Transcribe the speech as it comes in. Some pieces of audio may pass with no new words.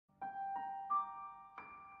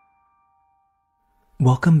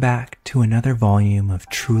Welcome back to another volume of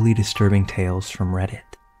truly disturbing tales from Reddit.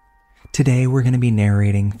 Today we're going to be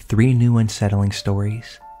narrating 3 new unsettling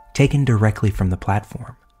stories taken directly from the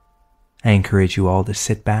platform. I encourage you all to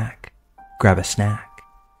sit back, grab a snack,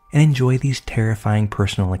 and enjoy these terrifying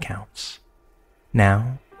personal accounts.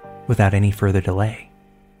 Now, without any further delay,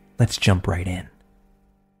 let's jump right in.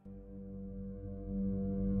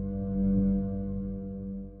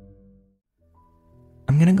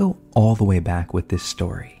 I'm going to go all the way back with this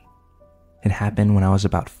story. It happened when I was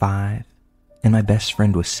about 5 and my best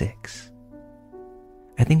friend was 6.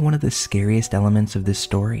 I think one of the scariest elements of this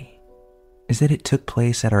story is that it took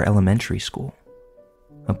place at our elementary school,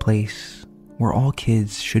 a place where all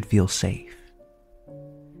kids should feel safe.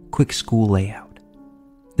 Quick school layout.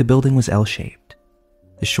 The building was L-shaped.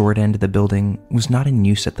 The short end of the building was not in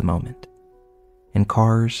use at the moment, and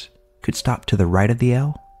cars could stop to the right of the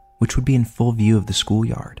L, which would be in full view of the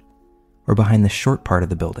schoolyard, or behind the short part of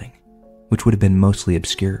the building, which would have been mostly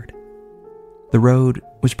obscured. The road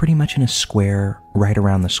was pretty much in a square right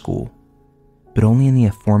around the school, but only in the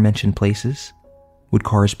aforementioned places would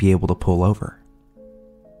cars be able to pull over.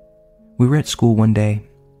 We were at school one day,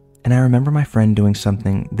 and I remember my friend doing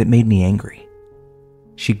something that made me angry.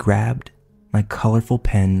 She grabbed my colorful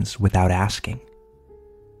pens without asking.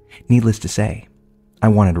 Needless to say, I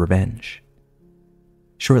wanted revenge.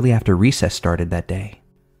 Shortly after recess started that day,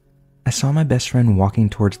 I saw my best friend walking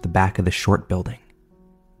towards the back of the short building,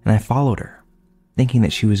 and I followed her, thinking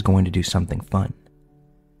that she was going to do something fun.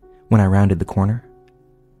 When I rounded the corner,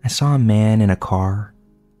 I saw a man in a car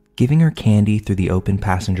giving her candy through the open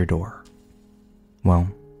passenger door. Well,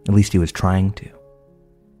 at least he was trying to.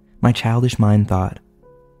 My childish mind thought,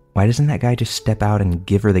 why doesn't that guy just step out and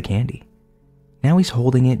give her the candy? Now he's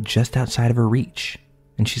holding it just outside of her reach,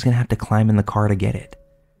 and she's going to have to climb in the car to get it.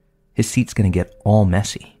 His seat's going to get all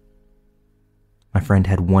messy. My friend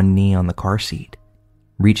had one knee on the car seat,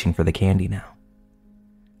 reaching for the candy now.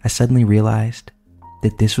 I suddenly realized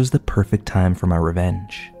that this was the perfect time for my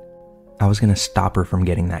revenge. I was going to stop her from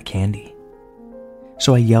getting that candy.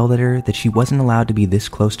 So I yelled at her that she wasn't allowed to be this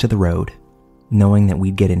close to the road, knowing that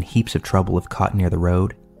we'd get in heaps of trouble if caught near the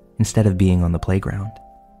road instead of being on the playground,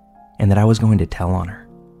 and that I was going to tell on her.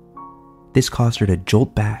 This caused her to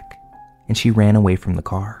jolt back, and she ran away from the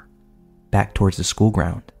car, back towards the school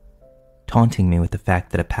ground, taunting me with the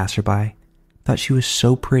fact that a passerby thought she was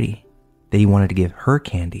so pretty that he wanted to give her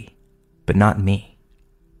candy, but not me.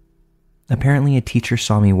 Apparently, a teacher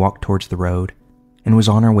saw me walk towards the road and was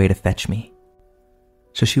on her way to fetch me.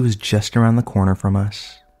 So she was just around the corner from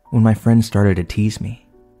us when my friend started to tease me.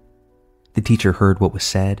 The teacher heard what was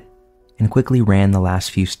said and quickly ran the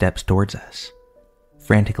last few steps towards us,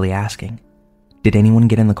 frantically asking, "Did anyone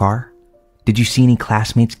get in the car? Did you see any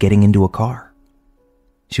classmates getting into a car?"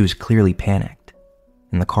 She was clearly panicked,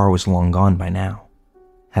 and the car was long gone by now,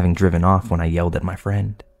 having driven off when I yelled at my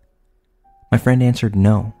friend. My friend answered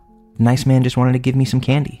no, the nice man just wanted to give me some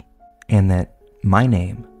candy, and that my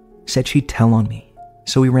name said she'd tell on me,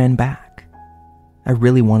 so we ran back. I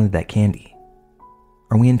really wanted that candy.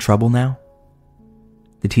 Are we in trouble now?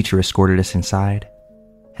 The teacher escorted us inside,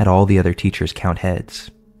 had all the other teachers count heads,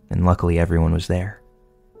 and luckily everyone was there.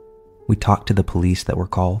 We talked to the police that were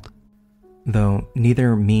called, though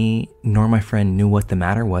neither me nor my friend knew what the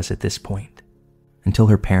matter was at this point, until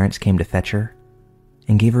her parents came to fetch her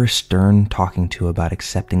and gave her a stern talking to about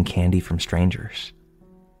accepting candy from strangers,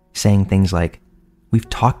 saying things like, "We've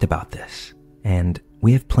talked about this, and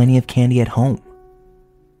we have plenty of candy at home."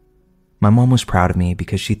 My mom was proud of me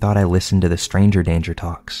because she thought I listened to the stranger danger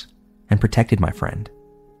talks and protected my friend.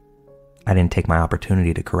 I didn't take my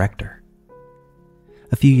opportunity to correct her.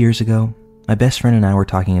 A few years ago, my best friend and I were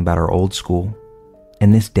talking about our old school,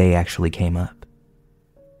 and this day actually came up.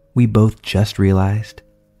 We both just realized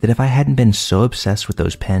that if I hadn't been so obsessed with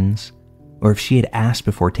those pens, or if she had asked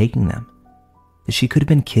before taking them, that she could have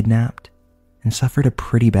been kidnapped and suffered a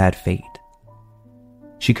pretty bad fate.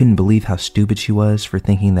 She couldn't believe how stupid she was for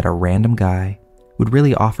thinking that a random guy would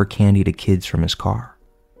really offer candy to kids from his car,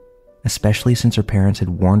 especially since her parents had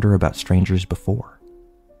warned her about strangers before.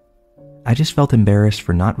 I just felt embarrassed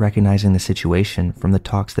for not recognizing the situation from the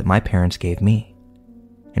talks that my parents gave me,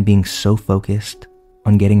 and being so focused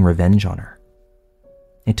on getting revenge on her.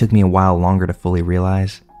 It took me a while longer to fully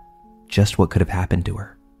realize just what could have happened to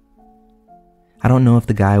her. I don't know if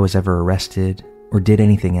the guy was ever arrested or did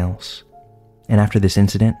anything else, and after this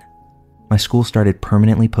incident, my school started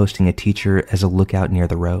permanently posting a teacher as a lookout near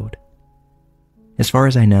the road. As far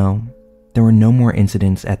as I know, there were no more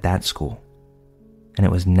incidents at that school, and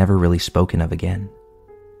it was never really spoken of again.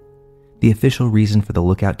 The official reason for the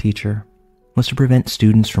lookout teacher was to prevent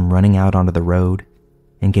students from running out onto the road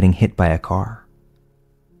and getting hit by a car.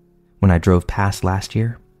 When I drove past last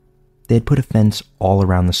year, they had put a fence all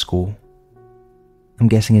around the school. I'm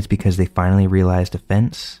guessing it's because they finally realized a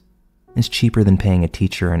fence is cheaper than paying a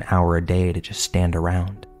teacher an hour a day to just stand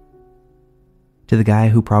around. To the guy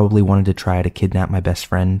who probably wanted to try to kidnap my best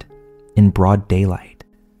friend in broad daylight,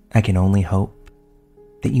 I can only hope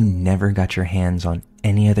that you never got your hands on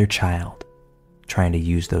any other child trying to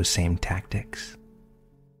use those same tactics.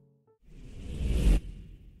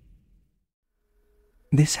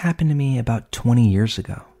 This happened to me about 20 years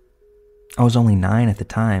ago. I was only 9 at the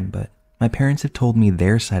time, but my parents have told me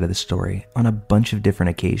their side of the story on a bunch of different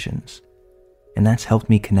occasions, and that's helped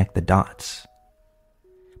me connect the dots.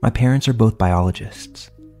 My parents are both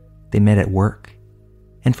biologists. They met at work,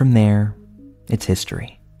 and from there, it's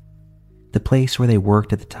history. The place where they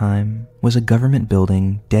worked at the time was a government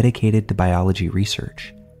building dedicated to biology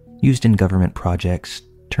research, used in government projects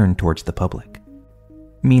turned towards the public.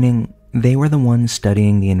 Meaning, they were the ones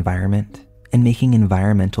studying the environment and making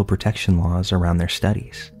environmental protection laws around their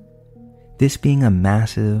studies. This being a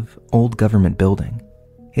massive, old government building,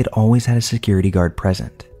 it always had a security guard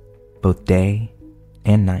present, both day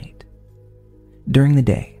and night. During the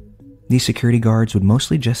day, these security guards would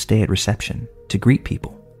mostly just stay at reception to greet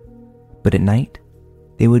people. But at night,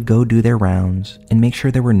 they would go do their rounds and make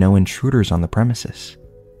sure there were no intruders on the premises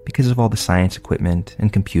because of all the science equipment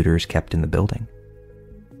and computers kept in the building.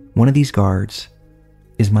 One of these guards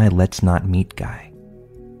is my let's not meet guy.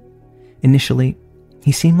 Initially,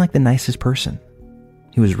 he seemed like the nicest person.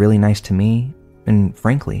 He was really nice to me, and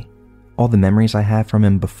frankly, all the memories I have from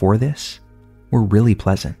him before this were really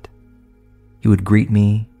pleasant. He would greet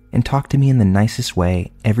me and talk to me in the nicest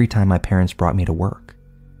way every time my parents brought me to work.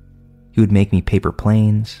 He would make me paper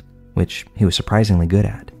planes, which he was surprisingly good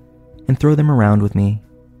at, and throw them around with me,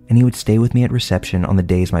 and he would stay with me at reception on the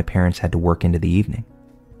days my parents had to work into the evening.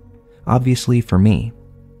 Obviously, for me,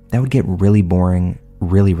 that would get really boring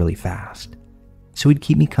really fast, so he'd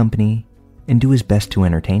keep me company and do his best to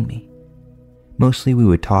entertain me. Mostly we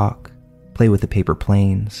would talk, play with the paper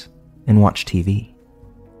planes, and watch TV.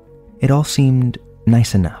 It all seemed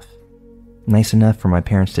nice enough for my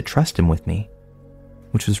parents to trust him with me,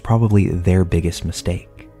 which was probably their biggest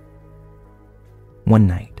mistake. One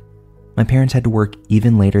night, my parents had to work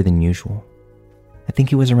even later than usual. I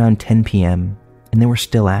think it was around 10 p.m. and they were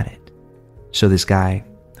still at it. So this guy,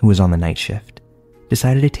 who was on the night shift,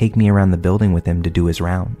 decided to take me around the building with him to do his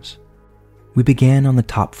rounds. We began on the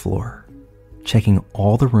top floor, checking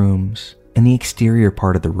all the rooms and the exterior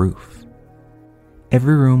part of the roof.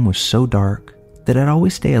 Every room was so dark that I'd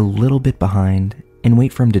always stay a little bit behind and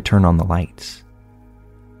wait for him to turn on the lights.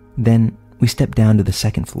 Then we stepped down to the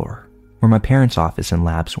second floor, where my parents' office and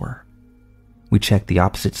labs were. We checked the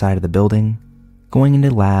opposite side of the building, going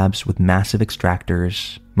into labs with massive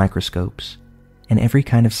extractors, microscopes, and every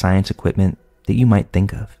kind of science equipment that you might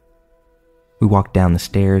think of. We walked down the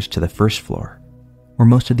stairs to the first floor, where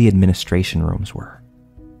most of the administration rooms were.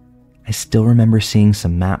 I still remember seeing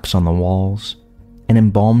some maps on the walls and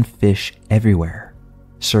embalmed fish everywhere,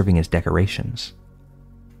 serving as decorations.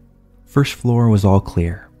 First floor was all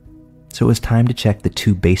clear, so it was time to check the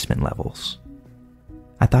 2 basement levels.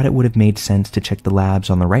 I thought it would have made sense to check the labs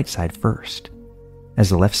on the right side first, as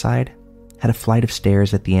the left side had a flight of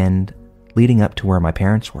stairs at the end leading up to where my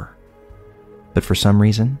parents were. But for some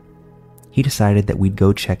reason, he decided that we'd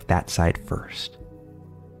go check that side first.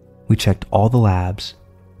 We checked all the labs,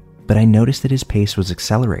 but I noticed that his pace was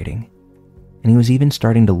accelerating, and he was even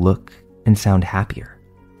starting to look and sound happier,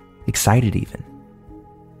 excited even.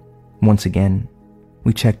 Once again,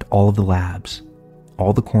 we checked all of the labs,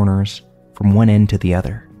 all the corners, from one end to the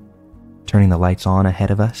other, turning the lights on ahead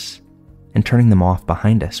of us and turning them off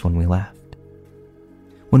behind us when we left.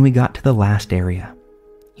 When we got to the last area,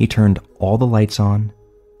 he turned all the lights on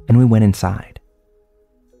and we went inside.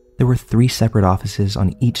 There were 3 separate offices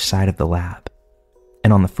on each side of the lab,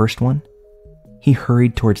 and on the first one, he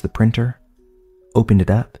hurried towards the printer, opened it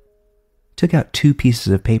up, took out 2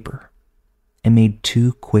 pieces of paper, and made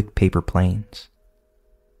 2 quick paper planes.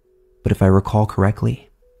 But if I recall correctly,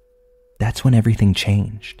 that's when everything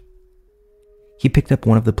changed. He picked up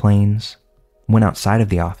one of the planes, went outside of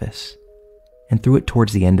the office, and threw it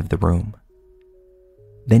towards the end of the room.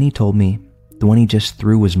 Then he told me the one he just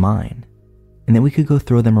threw was mine, and that we could go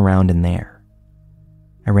throw them around in there.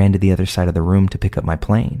 I ran to the other side of the room to pick up my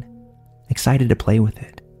plane, excited to play with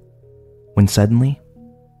it, when suddenly,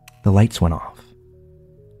 the lights went off.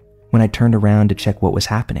 When I turned around to check what was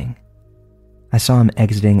happening, I saw him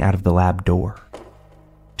exiting out of the lab door,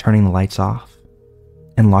 turning the lights off,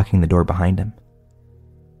 and locking the door behind him.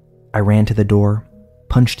 I ran to the door,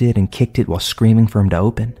 punched it and kicked it while screaming for him to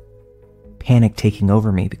open, panic taking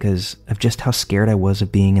over me because of just how scared I was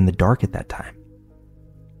of being in the dark at that time.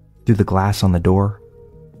 Through the glass on the door,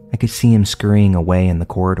 I could see him scurrying away in the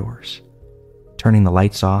corridors, turning the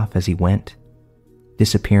lights off as he went,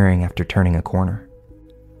 disappearing after turning a corner.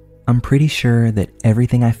 I'm pretty sure that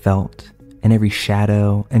everything I felt and every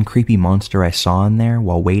shadow and creepy monster I saw in there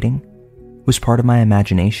while waiting was part of my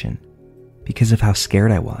imagination because of how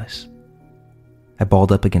scared I was. I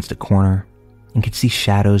balled up against a corner and could see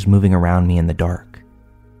shadows moving around me in the dark.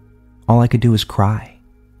 All I could do was cry,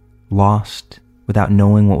 lost, without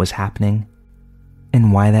knowing what was happening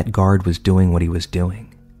and why that guard was doing what he was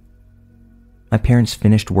doing. My parents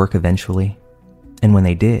finished work eventually, and when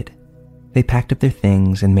they did, they packed up their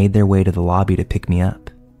things and made their way to the lobby to pick me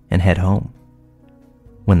up and head home.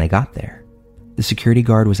 When they got there, the security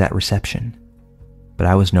guard was at reception, but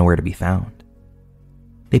I was nowhere to be found.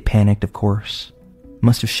 They panicked, of course,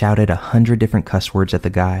 must have shouted 100 different cuss words at the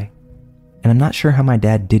guy, and I'm not sure how my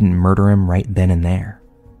dad didn't murder him right then and there.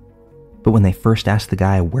 But when they first asked the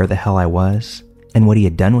guy where the hell I was and what he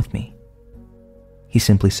had done with me, he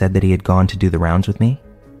simply said that he had gone to do the rounds with me,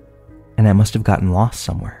 and I must have gotten lost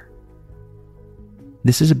somewhere.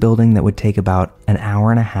 This is a building that would take about an hour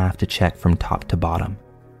and a half to check from top to bottom,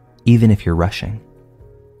 even if you're rushing.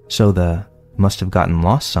 So the must have gotten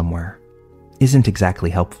lost somewhere isn't exactly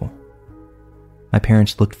helpful. My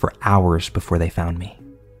parents looked for hours before they found me.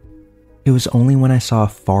 It was only when I saw a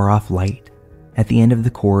far-off light at the end of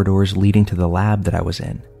the corridors leading to the lab that I was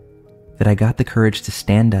in that I got the courage to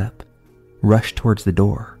stand up, rush towards the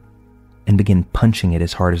door, and begin punching it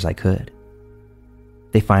as hard as I could.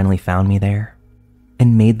 They finally found me there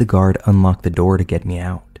and made the guard unlock the door to get me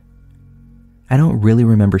out. I don't really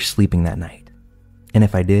remember sleeping that night, and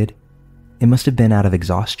if I did, it must have been out of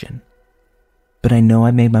exhaustion. But I know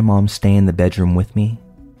I made my mom stay in the bedroom with me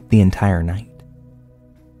the entire night.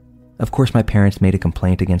 Of course, my parents made a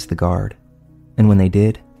complaint against the guard, and when they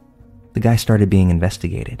did, the guy started being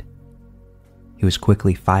investigated. He was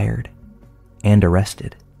quickly fired and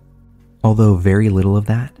arrested, although very little of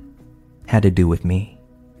that had to do with me.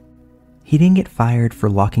 He didn't get fired for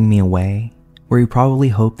locking me away, where he probably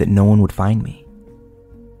hoped that no one would find me.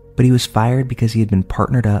 But he was fired because he had been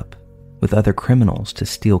partnered up with other criminals to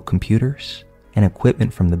steal computers and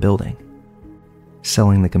equipment from the building,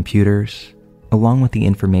 selling the computers along with the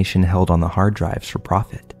information held on the hard drives for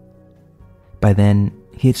profit. By then,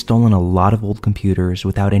 he had stolen a lot of old computers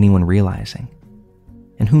without anyone realizing,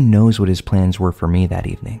 and who knows what his plans were for me that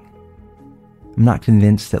evening. I'm not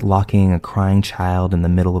convinced that locking a crying child in the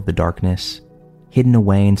middle of the darkness, hidden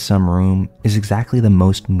away in some room, is exactly the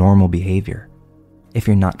most normal behavior if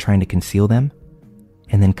you're not trying to conceal them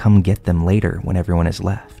and then come get them later when everyone has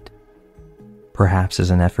left, perhaps as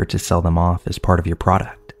an effort to sell them off as part of your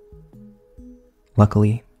product.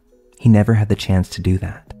 Luckily, he never had the chance to do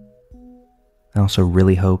that. I also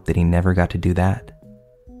really hope that he never got to do that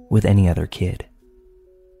with any other kid.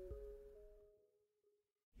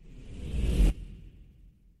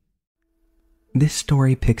 This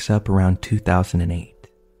story picks up around 2008.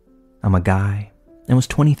 I'm a guy and was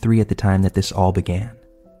 23 at the time that this all began.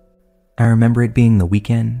 I remember it being the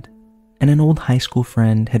weekend, and an old high school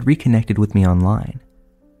friend had reconnected with me online,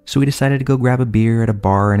 so we decided to go grab a beer at a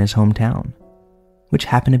bar in his hometown, which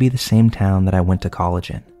happened to be the same town that I went to college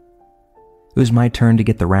in. It was my turn to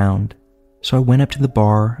get the round, so I went up to the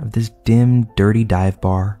bar of this dim, dirty dive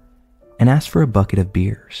bar and asked for a bucket of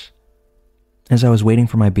beers. As I was waiting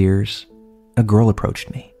for my beers, a girl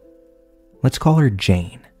approached me. Let's call her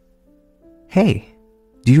Jane. "Hey,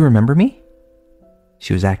 do you remember me?"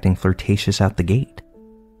 She was acting flirtatious out the gate.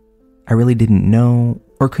 I really didn't know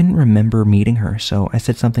or couldn't remember meeting her, so I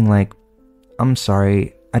said something like, "I'm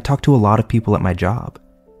sorry, I talk to a lot of people at my job.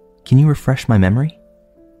 Can you refresh my memory?"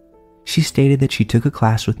 She stated that she took a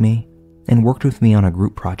class with me and worked with me on a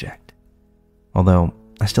group project, although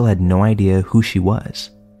I still had no idea who she was,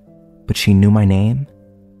 but she knew my name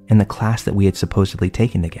and the class that we had supposedly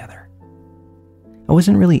taken together. I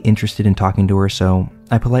wasn't really interested in talking to her, so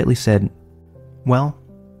I politely said, "Well,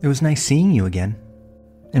 it was nice seeing you again,"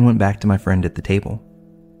 and went back to my friend at the table.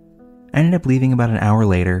 I ended up leaving about an hour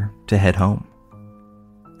later to head home.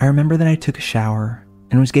 I remember that I took a shower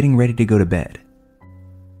and was getting ready to go to bed.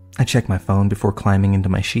 I checked my phone before climbing into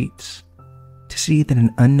my sheets to see that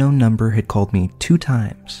an unknown number had called me 2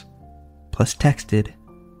 times, plus texted,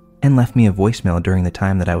 and left me a voicemail during the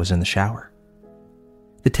time that I was in the shower.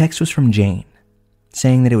 The text was from Jane,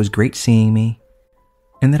 saying that it was great seeing me,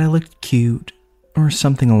 and that I looked cute, or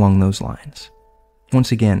something along those lines.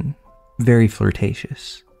 Once again, very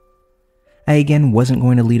flirtatious. I again wasn't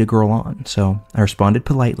going to lead a girl on, so I responded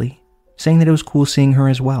politely, saying that it was cool seeing her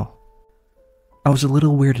as well. I was a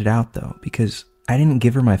little weirded out though, because I didn't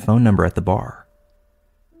give her my phone number at the bar.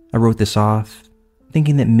 I wrote this off,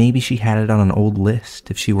 thinking that maybe she had it on an old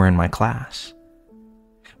list if she were in my class.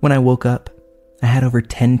 When I woke up, I had over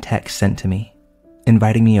 10 texts sent to me,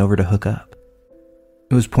 inviting me over to hook up.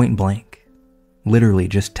 It was point blank, literally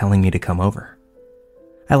just telling me to come over.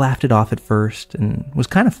 I laughed it off at first and was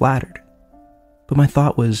kind of flattered. But my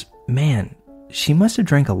thought was, man, she must have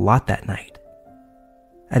drank a lot that night.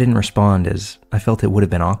 I didn't respond as I felt it would have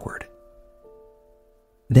been awkward.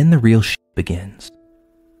 Then the real shit begins.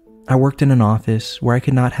 I worked in an office where I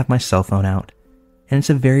could not have my cell phone out, and it's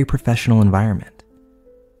a very professional environment.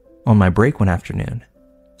 On my break one afternoon,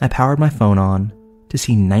 I powered my phone on to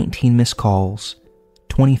see 19 missed calls,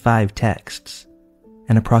 25 texts,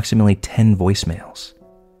 and approximately 10 voicemails.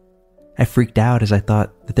 I freaked out as I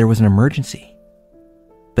thought that there was an emergency,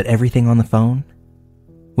 but everything on the phone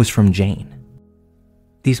was from Jane.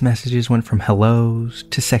 These messages went from hellos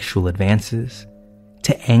to sexual advances,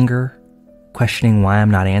 to anger, questioning why I'm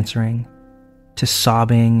not answering, to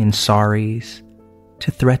sobbing and sorries, to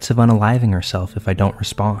threats of unaliving herself if I don't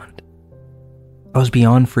respond. I was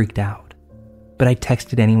beyond freaked out, but I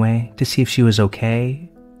texted anyway to see if she was okay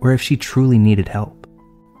or if she truly needed help.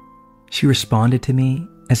 She responded to me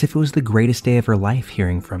as if it was the greatest day of her life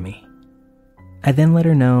hearing from me. I then let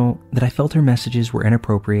her know that I felt her messages were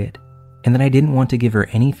inappropriate and that I didn't want to give her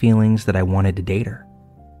any feelings that I wanted to date her.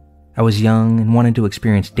 I was young and wanted to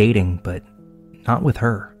experience dating, but not with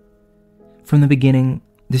her. From the beginning,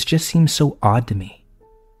 this just seemed so odd to me.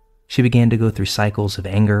 She began to go through cycles of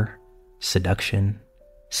anger, seduction,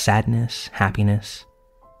 sadness, happiness,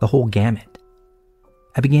 the whole gamut.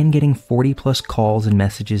 I began getting 40 plus calls and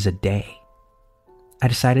messages a day. I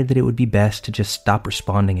decided that it would be best to just stop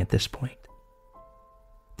responding at this point.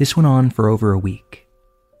 This went on for over a week.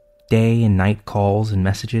 Day and night calls and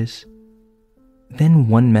messages. Then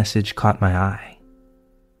one message caught my eye.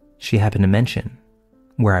 She happened to mention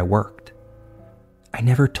where I worked. I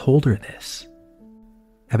never told her this.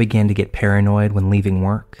 I began to get paranoid when leaving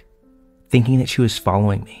work, thinking that she was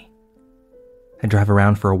following me. I drive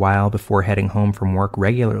around for a while before heading home from work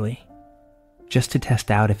regularly, just to test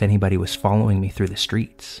out if anybody was following me through the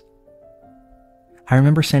streets. I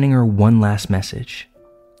remember sending her one last message,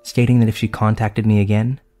 stating that if she contacted me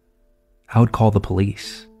again, I would call the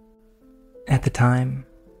police. At the time,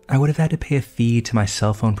 I would have had to pay a fee to my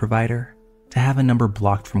cell phone provider to have a number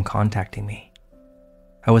blocked from contacting me.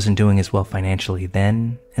 I wasn't doing as well financially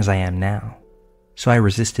then as I am now, so I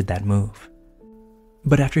resisted that move.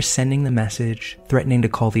 But after sending the message threatening to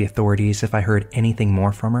call the authorities if I heard anything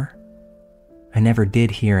more from her, I never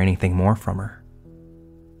did hear anything more from her.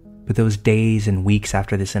 But those days and weeks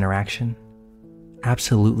after this interaction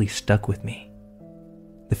absolutely stuck with me.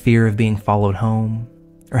 The fear of being followed home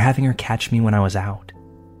or having her catch me when I was out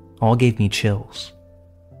all gave me chills.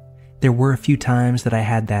 There were a few times that I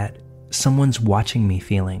had that someone's watching me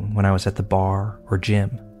feeling when I was at the bar or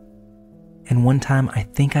gym. And one time I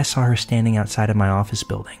think I saw her standing outside of my office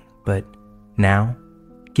building, but now,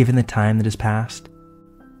 given the time that has passed,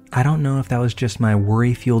 I don't know if that was just my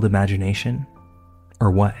worry-fueled imagination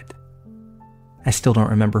or what. I still don't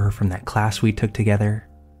remember her from that class we took together.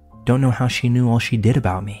 Don't know how she knew all she did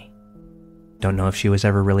about me. Don't know if she was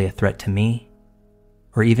ever really a threat to me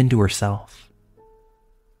or even to herself.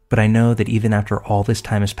 But I know that even after all this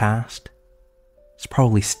time has passed, it's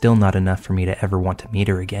probably still not enough for me to ever want to meet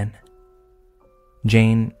her again.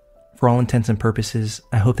 Jane, for all intents and purposes,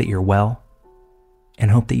 I hope that you're well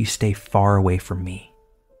and hope that you stay far away from me.